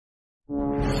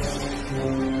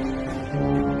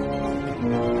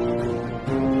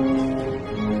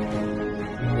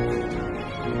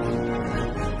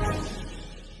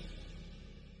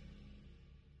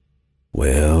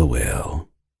Well, well,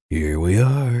 here we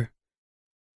are.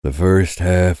 The first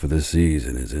half of the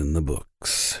season is in the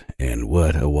books, and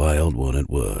what a wild one it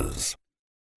was.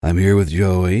 I'm here with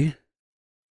Joey.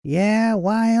 Yeah,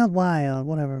 wild,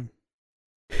 whatever.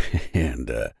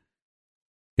 And,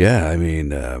 yeah, I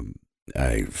mean,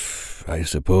 I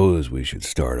suppose we should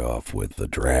start off with the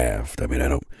draft. I mean, I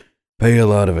don't pay a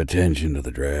lot of attention to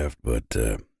the draft, but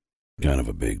kind of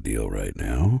a big deal right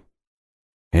now.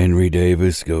 Henry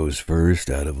Davis goes first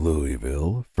out of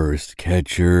Louisville, first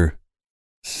catcher,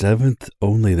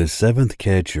 only the seventh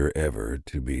catcher ever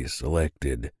to be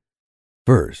selected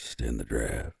first in the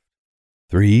draft.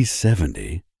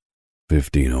 370,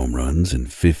 15 home runs in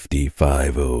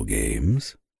 55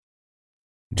 games.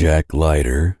 Jack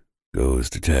Leiter goes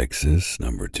to Texas,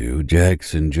 number 2.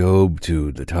 Jackson Jobe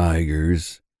to the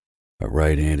Tigers, a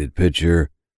right-handed pitcher.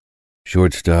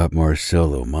 Shortstop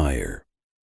Marcelo Meyer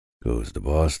goes to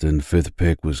Boston. 5th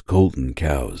pick was Colton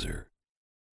Cowser.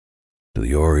 To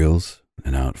the Orioles,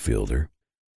 an outfielder.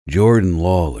 Jordan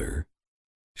Lawler,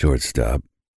 shortstop.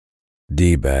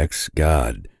 D-backs,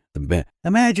 God.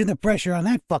 Imagine the pressure on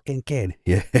that fucking kid.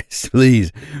 Yes,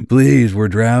 please, we're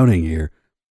drowning here.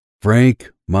 Frank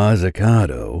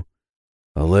Mazzucato,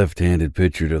 a left-handed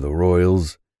pitcher to the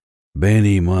Royals.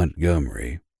 Benny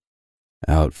Montgomery,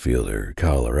 outfielder,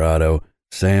 Colorado.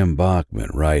 Sam Bachman,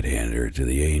 right-hander to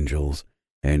the Angels.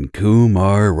 And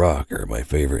Kumar Rocker, my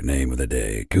favorite name of the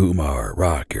day, Kumar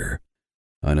Rocker,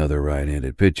 another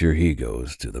right-handed pitcher. He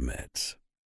goes to the Mets.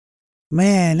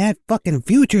 Man, that fucking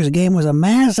Futures game was a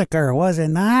massacre, was it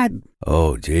not?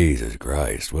 Oh, Jesus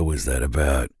Christ. What was that,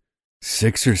 about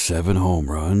 6 or 7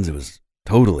 home runs? It was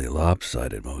totally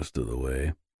lopsided most of the way.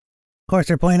 Of course,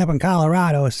 they're playing up in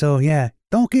Colorado, so yeah.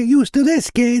 Don't get used to this,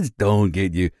 kids. Don't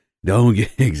get used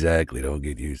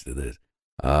to this.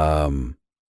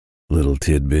 Little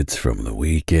tidbits from the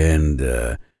weekend,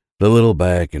 the little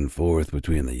back and forth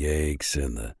between the Yanks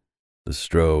and the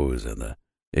Stros and the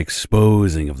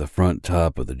exposing of the front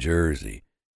top of the jersey.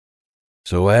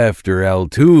 So after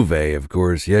Altuve, of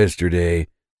course, yesterday...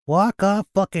 Walk-off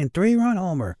fucking 3-run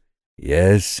homer.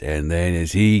 Yes, and then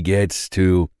as he gets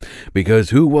to... Because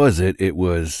who was it? It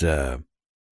was...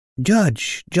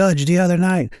 Judge the other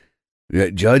night. Yeah,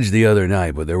 Judge the other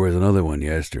night, but there was another one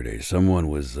yesterday. Someone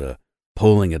was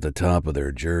pulling at the top of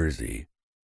their jersey.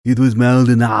 It was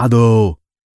Maldonado.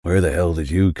 Where the hell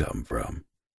did you come from?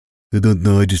 I don't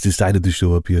know, I just decided to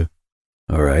show up here.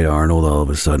 All right, Arnold all of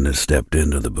a sudden has stepped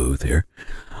into the booth here.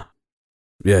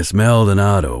 Yes,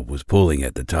 Maldonado was pulling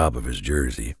at the top of his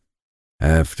jersey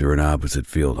after an opposite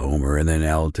field homer, and then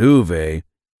Altuve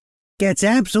gets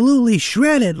absolutely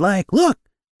shredded, like, look,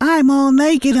 I'm all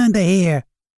naked under here.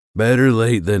 Better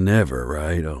late than never,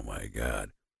 right? Oh, my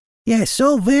God. Yeah,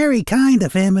 so very kind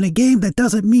of him in a game that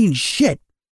doesn't mean shit.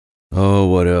 Oh,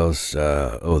 what else?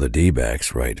 The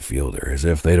D-backs right fielder, as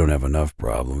if they don't have enough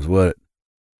problems. What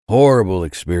horrible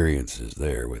experiences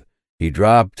there. He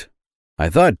dropped, I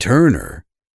thought Turner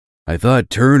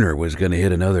was going to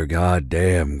hit another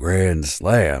goddamn grand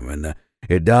slam, and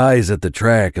it dies at the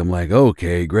track. I'm like,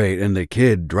 okay, great, and the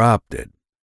kid dropped it.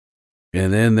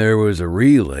 And then there was a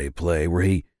relay play where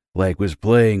he, was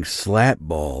playing slap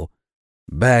ball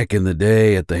back in the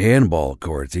day at the handball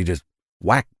courts. He just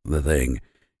whacked the thing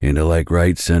into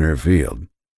right center field.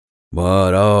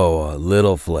 But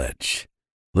little Fletch.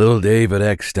 Little David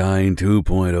Eckstein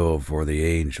 2.0 for the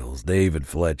Angels. David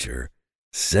Fletcher.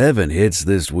 7 hits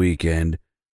this weekend.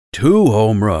 2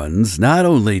 home runs. Not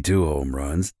only 2 home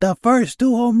runs. The first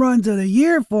 2 home runs of the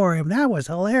year for him. That was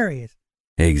hilarious.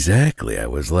 Exactly. I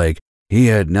was like, he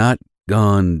had not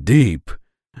gone deep.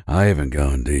 I haven't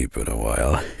gone deep in a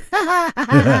while.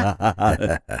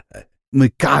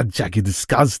 My God, Jackie,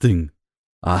 disgusting.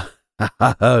 Oh,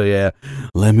 yeah.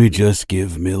 Let me just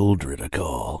give Mildred a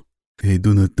call. Hey,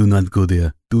 do not go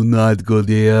there. Do not go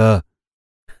there.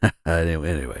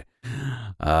 Anyway,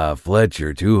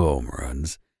 Fletcher, 2 home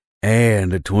runs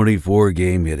and a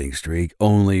 24-game hitting streak,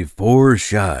 only 4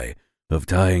 shy of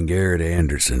tying Garrett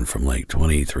Anderson from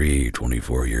 23,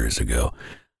 24 years ago.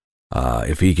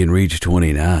 If he can reach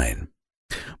 29.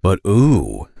 But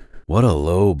ooh, what a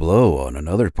low blow on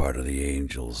another part of the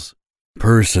Angels.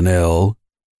 Personnel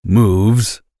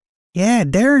moves. Yeah,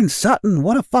 Darren Sutton,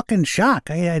 what a fucking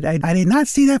shock. I did not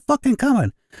see that fucking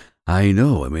coming. I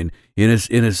know. I mean, in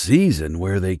a season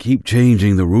where they keep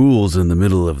changing the rules in the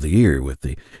middle of the year with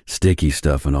the sticky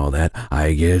stuff and all that,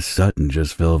 I guess Sutton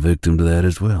just fell victim to that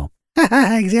as well.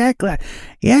 Exactly.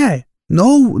 Yeah,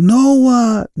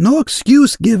 no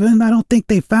excuse given. I don't think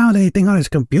they found anything on his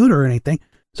computer or anything.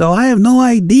 So I have no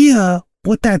idea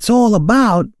what that's all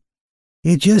about.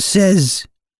 It just says,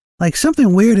 like,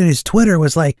 something weird in his Twitter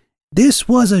was like, this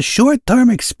was a short-term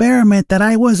experiment that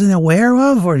I wasn't aware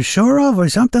of or sure of or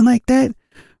something like that.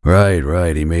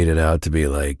 Right. He made it out to be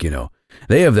like,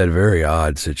 they have that very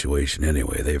odd situation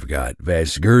anyway. They've got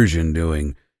Vasgersian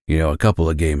doing, a couple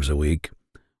of games a week.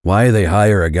 Why they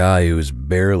hire a guy who's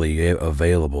barely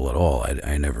available at all,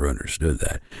 I never understood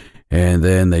that. And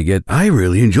then I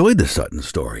really enjoyed the Sutton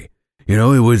story. It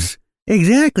was...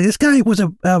 Exactly. This guy was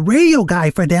a radio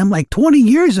guy for them like 20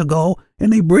 years ago,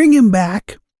 and they bring him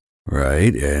back.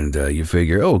 Right, and you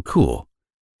figure, oh, cool.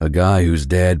 A guy whose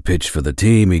dad pitched for the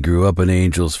team, he grew up an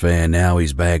Angels fan, now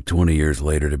he's back 20 years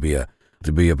later to be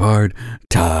a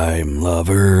part-time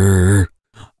lover.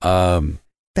 And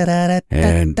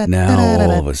now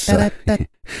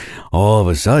all of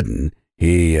a sudden,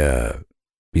 he's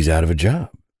out of a job.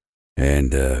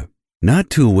 And not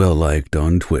too well liked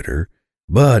on Twitter,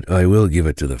 but I will give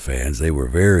it to the fans. They were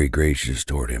very gracious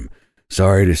toward him.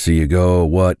 Sorry to see you go.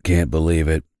 What? Can't believe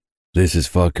it. This is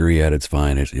fuckery at its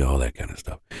finest. All that kind of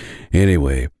stuff.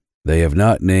 Anyway, they have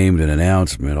not named an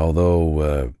announcement,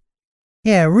 although...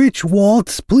 Yeah, Rich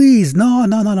Waltz, please.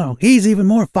 No. He's even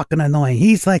more fucking annoying.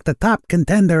 He's like the top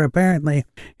contender, apparently.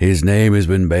 His name has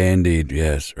been bandied.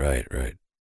 Yes, right.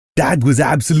 That was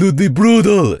absolutely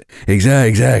brutal.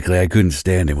 Exactly. I couldn't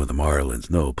stand him with the Marlins.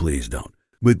 No, please don't.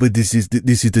 But this is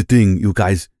the thing, you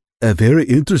guys. A very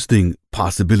interesting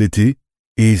possibility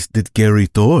is that Gary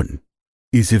Thorne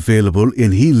is available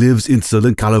and he lives in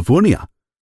Southern California.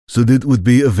 So that would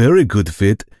be a very good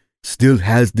fit. Still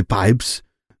has the pipes.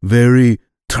 Very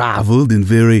traveled and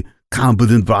very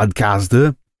competent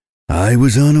broadcaster. I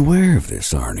was unaware of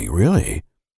this, Arnie, really?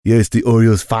 Yes, the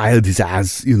Orioles fired his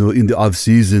ass, in the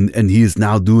off-season, and he is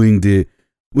now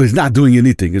he's not doing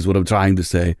anything, is what I'm trying to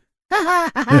say.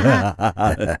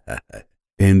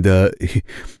 And,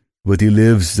 but he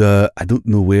lives, I don't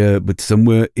know where, but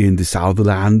somewhere in the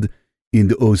Southland, in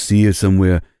the OC or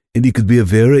somewhere, and he could be a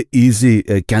very easy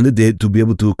candidate to be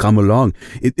able to come along.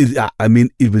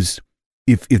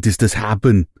 If this does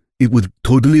happen, it would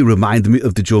totally remind me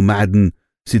of the Joe Madden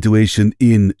situation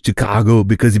in Chicago,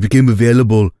 because he became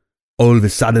available all of a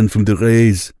sudden from the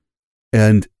Rays,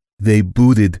 and they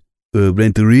booted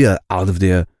Renteria out of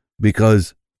there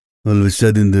because all of a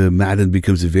sudden the Madden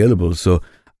becomes available. So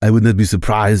I would not be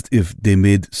surprised if they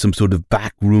made some sort of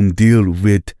backroom deal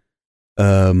with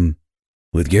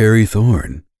Gary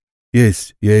Thorne.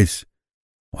 Yes.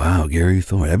 Wow, Gary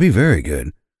Thorne. That'd be very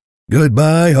good.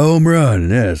 Goodbye, home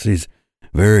run. Yes, he's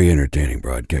very entertaining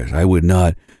broadcast. I would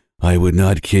not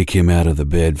kick him out of the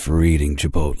bed for eating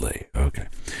Chipotle. Okay.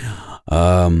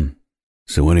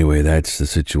 So anyway, that's the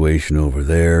situation over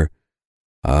there.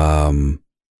 The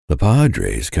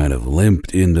Padres kind of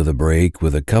limped into the break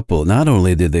with a couple. Not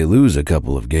only did they lose a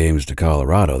couple of games to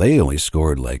Colorado, they only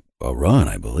scored like a run,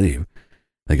 I believe.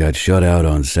 They got shut out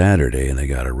on Saturday and they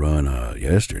got a run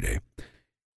yesterday.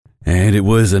 And it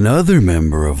was another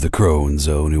member of the Crone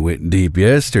Zone who went deep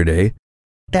yesterday.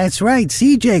 That's right,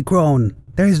 CJ Crone.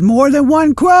 There's more than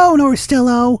one Crone,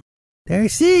 Orstillo.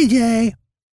 There's CJ.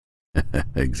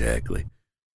 Exactly.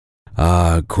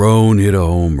 Crone hit a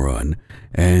home run,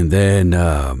 and then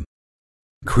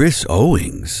Chris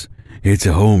Owings hits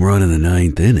a home run in the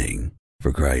 9th inning,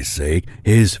 for Christ's sake,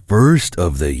 his first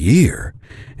of the year,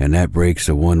 and that breaks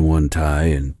a 1-1 tie,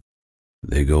 and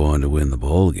they go on to win the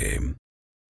ball game.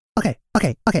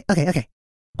 Okay.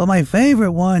 But my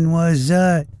favorite one was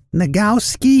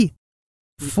Nagowski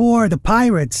for the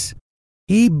Pirates.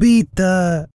 He beat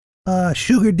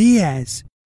Sugar Diaz.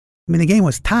 I mean, the game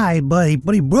was tied, but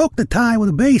he broke the tie with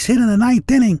a base hit in the 9th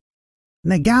inning.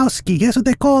 Nagowski, guess what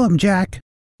they call him, Jack?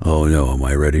 Oh no, am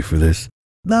I ready for this?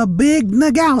 The Big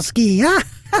Nagowski,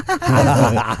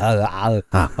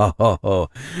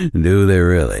 Do they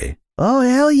really? Oh,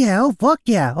 hell yeah. Oh, fuck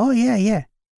yeah. Oh, yeah.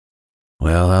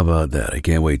 Well, how about that? I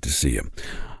can't wait to see him.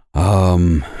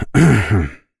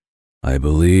 I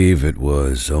believe it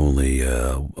was only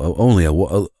a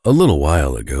little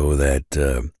while ago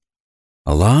that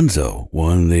Alonso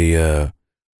won the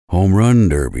home run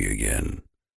derby again.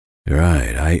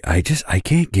 Right. I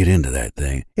can't get into that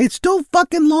thing. It's too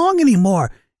fucking long anymore.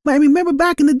 I mean, remember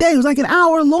back in the day, it was like an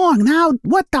hour long. Now,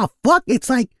 what the fuck? It's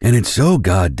like... And it's so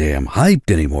goddamn hyped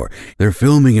anymore. They're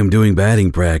filming him doing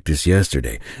batting practice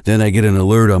yesterday. Then I get an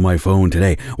alert on my phone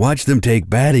today. Watch them take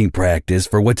batting practice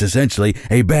for what's essentially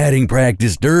a batting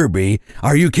practice derby.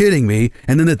 Are you kidding me?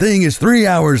 And then the thing is 3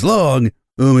 hours long.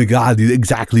 Oh my God, you're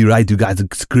exactly right, you guys.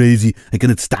 It's crazy. I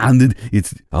cannot stand it.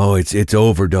 It's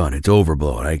overdone. It's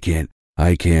overblown. I can't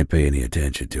pay any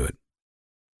attention to it.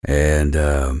 And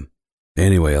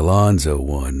anyway, Alonso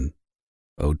won.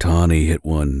 Ohtani hit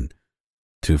one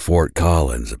to Fort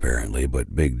Collins, apparently,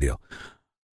 but big deal.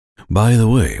 By the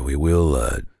way, we will,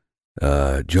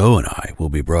 Joe and I will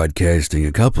be broadcasting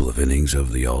a couple of innings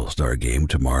of the All-Star game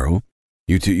tomorrow.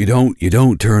 You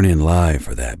don't turn in live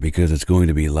for that because it's going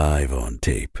to be live on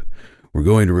tape. We're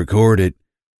going to record it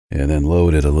and then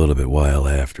load it a little bit while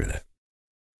after that.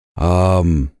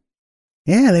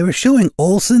 Yeah, they were showing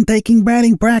Olson taking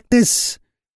batting practice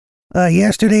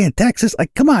yesterday in Texas.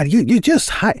 Like, come on, you just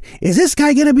is this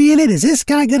guy gonna be in it? Is this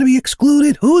guy gonna be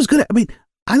excluded? Who's gonna? I mean,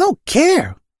 I don't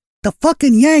care. The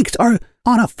fucking Yanks are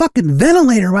on a fucking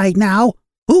ventilator right now.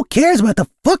 Who cares about the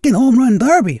fucking home run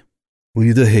derby? Well,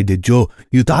 Joe,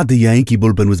 you thought the Yankee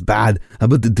bullpen was bad. How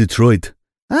about the Detroit?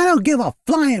 I don't give a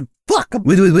flying fuck.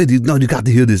 Wait. No, you got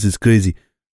to hear this. It's crazy.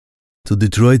 So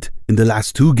Detroit, in the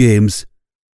last 2 games,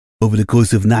 over the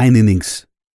course of 9 innings,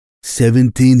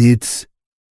 17 hits,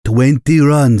 20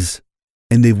 runs,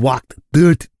 and they've walked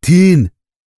 13.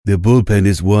 The bullpen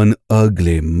is one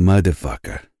ugly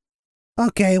motherfucker.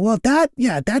 Okay, well,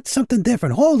 that's something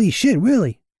different. Holy shit,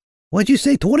 really? What'd you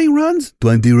say, 20 runs?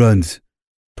 20 runs.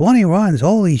 20 runs,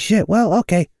 holy shit. Well,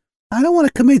 okay. I don't want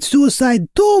to commit suicide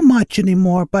too much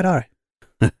anymore, but all right.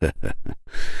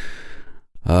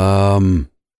 And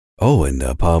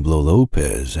Pablo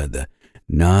Lopez had the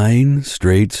 9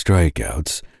 straight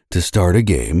strikeouts to start a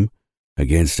game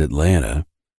against Atlanta.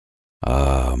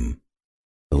 The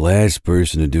last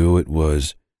person to do it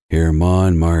was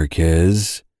Germán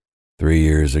Marquez 3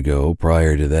 years ago.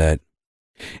 Prior to that,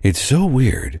 it's so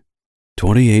weird.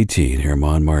 2018,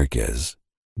 Germán Marquez,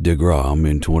 DeGrom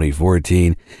in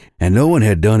 2014, and no one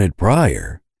had done it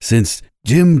prior since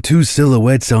Jim Two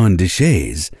Silhouettes on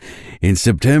Deshays in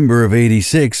September of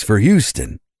 '86 for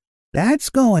Houston. That's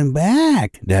going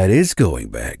back. That is going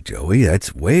back, Joey.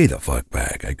 That's way the fuck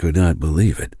back. I could not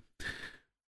believe it.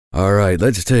 All right,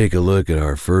 let's take a look at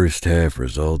our first half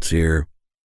results here.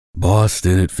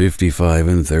 Boston at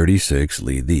 55-36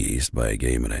 lead the East by a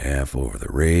game and a half over the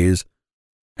Rays,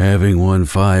 having won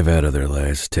 5 out of their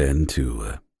last 10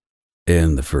 to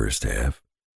end the first half.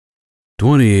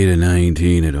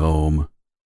 28-19 at home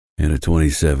and a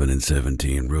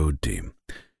 27-17 road team.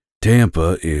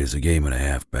 Tampa is a game and a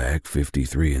half back,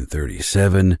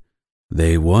 53-37.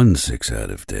 They won 6 out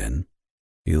of 10.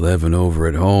 11 over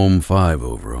at home, 5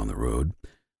 over on the road.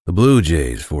 The Blue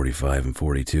Jays,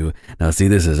 45-42. Now, see,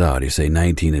 this is odd. You say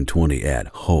 19-20 at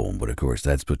home, but of course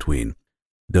that's between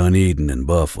Dunedin and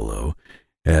Buffalo.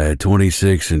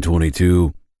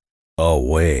 26-22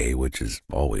 away, which is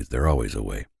they're always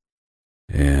away.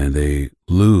 And they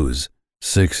lose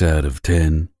 6 out of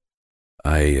 10.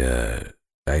 I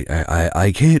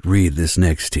can't read this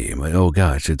next team. Oh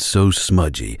gosh, it's so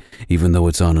smudgy, even though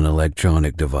it's on an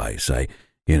electronic device. I'm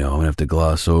gonna have to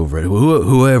gloss over it.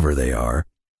 Whoever they are.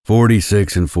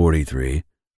 46-43.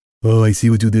 Oh, I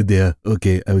see what you did there.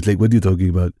 Okay, I was like, what are you talking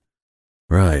about?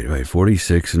 Right.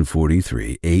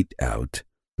 46-43, 8 out,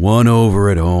 1 over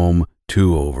at home,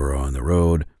 2 over on the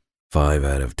road, 5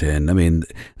 out of 10. I mean,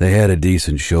 they had a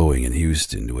decent showing in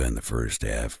Houston to end the first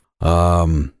half.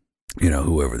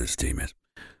 Whoever this team is.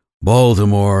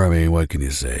 Baltimore, I mean, what can you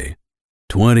say?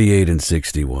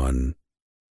 28-61,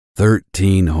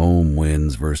 13 home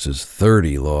wins versus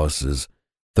 30 losses.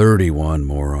 31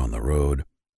 more on the road.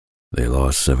 They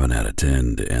lost 7 out of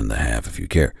 10 to end the half, if you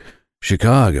care.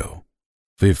 Chicago,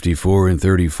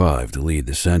 54-35 to lead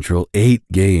the Central. 8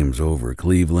 games over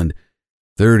Cleveland.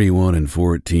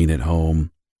 31-14 at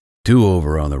home. 2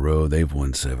 over on the road. They've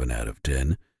won 7 out of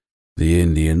 10. The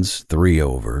Indians, 3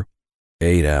 over.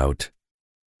 8 out.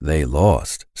 They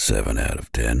lost 7 out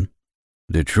of 10.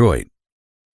 Detroit,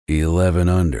 11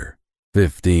 under.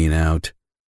 15 out.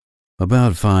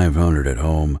 About 500 at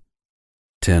home,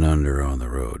 10 under on the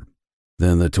road.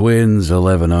 Then the Twins,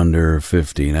 11 under,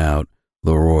 15 out.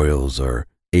 The Royals are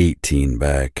 18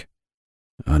 back.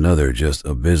 Another just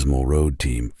abysmal road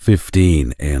team,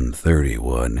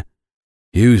 15-31.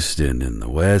 Houston in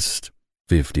the West,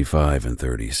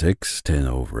 55-36, 10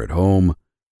 over at home,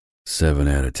 7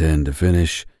 out of 10 to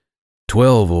finish.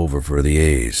 12 over for the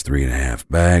A's, 3.5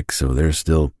 back, so they're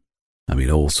still...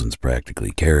 Olson's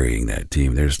practically carrying that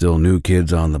team. There's still new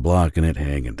kids on the block in it,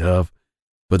 hanging tough,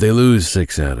 but they lose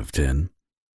 6 out of 10.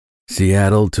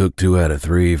 Seattle took 2 out of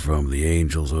 3 from the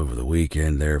Angels over the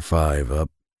weekend. They're 5 up.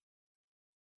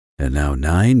 And now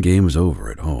 9 games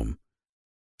over at home.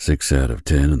 6 out of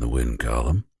 10 in the win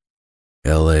column.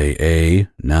 LAA,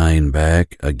 9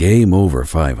 back, a game over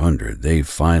 500. They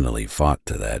finally fought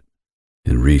to that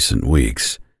in recent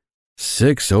weeks.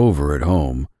 6 over at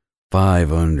home,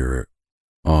 5 under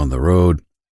on the road,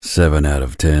 7 out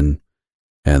of 10.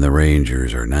 And the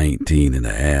Rangers are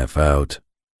 19.5 out.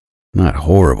 Not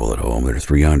horrible at home. They're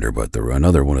 3 under, but they're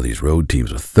another one of these road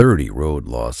teams with 30 road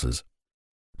losses.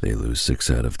 They lose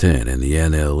 6 out of 10. In the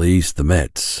NL East, the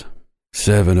Mets,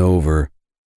 7 over.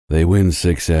 They win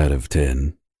 6 out of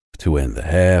 10 to end the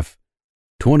half.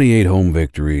 28 home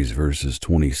victories versus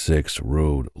 26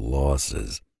 road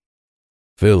losses.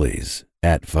 Phillies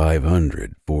at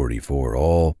 500, 44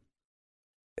 all.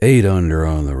 8 under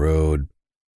on the road,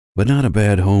 but not a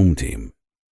bad home team.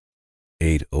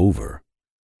 8 over.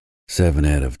 7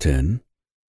 out of 10.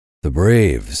 The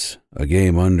Braves, a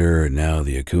game under, now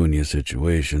the Acuna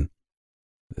situation.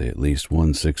 They at least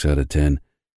won 6 out of 10.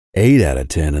 8 out of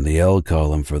 10 in the L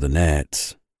column for the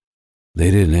Nats.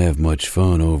 They didn't have much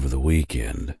fun over the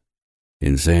weekend.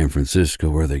 In San Francisco,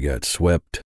 where they got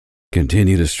swept,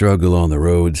 continue to struggle on the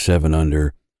road, 7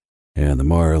 under, and the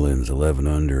Marlins, 11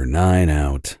 under, 9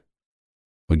 out.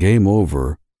 A game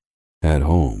over at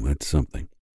home, that's something.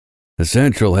 The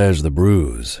Central has the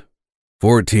Brews,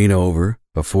 14 over,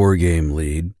 a 4-game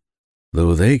lead,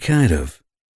 though they kind of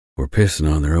were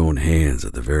pissing on their own hands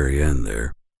at the very end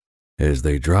there, as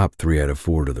they dropped 3 out of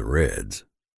 4 to the Reds,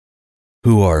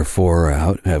 who are 4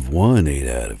 out, have won 8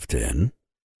 out of 10,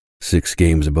 6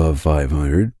 games above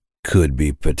 500, could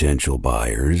be potential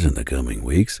buyers in the coming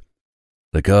weeks.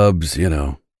 The Cubs,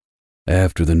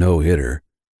 after the no-hitter,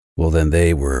 well, then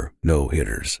they were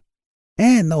no-hitters.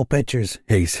 And no pitchers.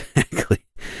 Exactly.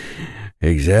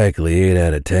 Exactly, 8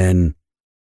 out of 10.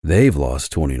 They've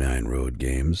lost 29 road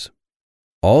games.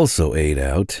 Also 8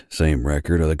 out, same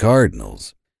record, are the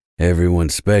Cardinals.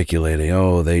 Everyone's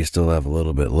speculating, they still have a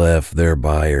little bit left. They're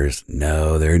buyers.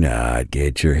 No, they're not.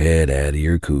 Get your head out of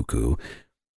your cuckoo.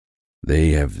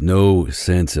 They have no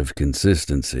sense of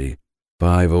consistency.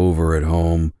 5 over at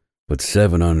home, but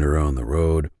 7 under on the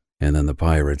road. And then the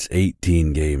Pirates,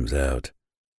 18 games out.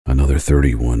 Another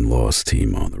 31-loss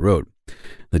team on the road.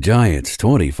 The Giants,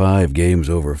 25 games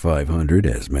over 500,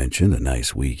 as mentioned. A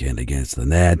nice weekend against the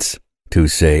Nats. To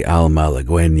say al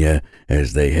malagueña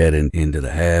as they head into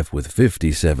the half with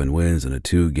 57 wins and a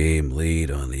 2-game lead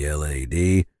on the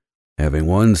LAD, having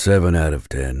won 7 out of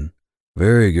 10.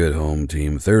 Very good home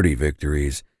team, 30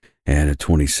 victories, and a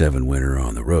 27 winner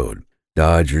on the road.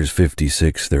 Dodgers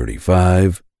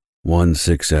 56-35, won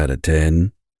 6 out of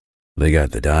 10. They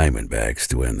got the Diamondbacks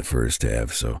to end the first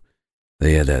half, so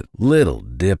they had that little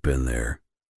dip in there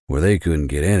where they couldn't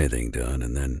get anything done,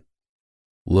 and then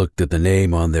looked at the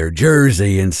name on their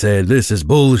jersey and said, "This is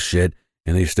bullshit,"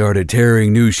 and they started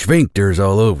tearing new sphincters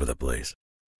all over the place.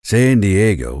 San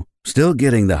Diego, still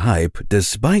getting the hype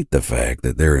despite the fact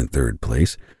that they're in third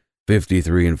place,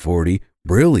 53-40,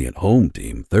 brilliant home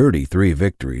team, 33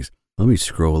 victories. Let me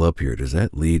scroll up here. Does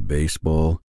that lead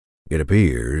baseball? It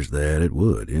appears that it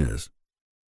would, yes.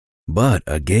 But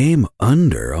a game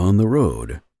under on the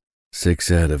road.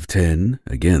 6 out of 10.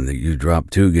 Again, you drop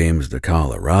 2 games to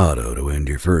Colorado to end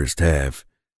your first half.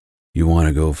 You want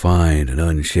to go find an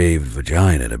unshaved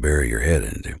vagina to bury your head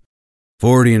into.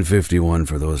 40-51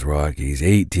 for those Rockies,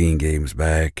 18 games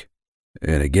back.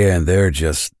 And again, they're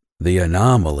just the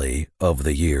anomaly of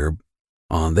the year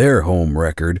on their home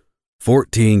record.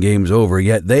 14 games over,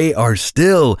 yet they are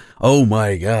still, oh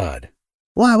my God.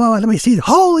 Wow, let me see.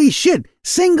 Holy shit,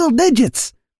 single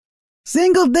digits.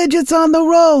 Single digits on the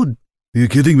road. Are you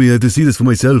kidding me? I have to see this for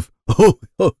myself. Oh,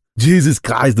 Jesus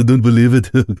Christ, I don't believe it.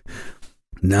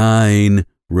 9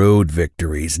 road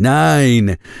victories.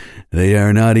 9! They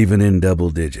are not even in double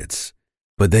digits.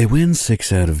 But they win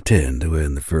 6 out of 10 to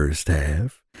win the first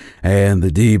half. And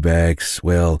the D-backs,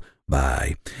 well,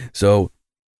 bye. So,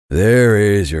 there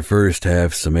is your first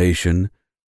half summation.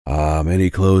 Any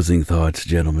closing thoughts,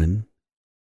 gentlemen?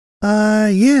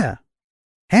 Yeah.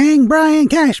 Hang Brian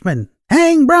Cashman.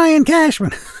 Hang Brian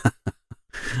Cashman.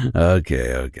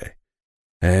 Okay.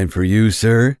 And for you,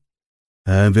 sir?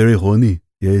 I'm very horny.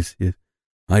 Yes.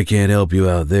 I can't help you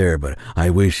out there, but I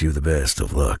wish you the best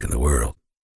of luck in the world.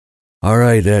 All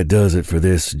right, that does it for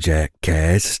this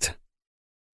Jackcast.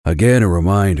 Again, a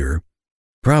reminder,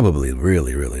 probably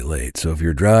really, really late, so if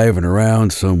you're driving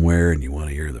around somewhere and you want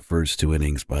to hear the first 2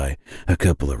 innings by a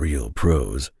couple of real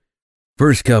pros,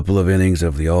 first couple of innings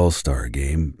of the All-Star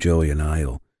game, Joey and I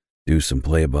will do some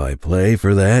play-by-play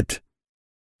for that,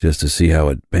 just to see how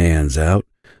it pans out,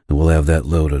 and we'll have that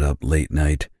loaded up late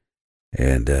night.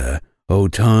 And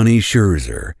Ohtani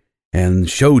Scherzer and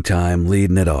Showtime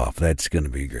leading it off. That's going to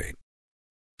be great.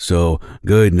 So,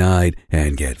 good night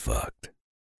and get fucked.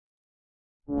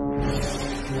 Errrrrm.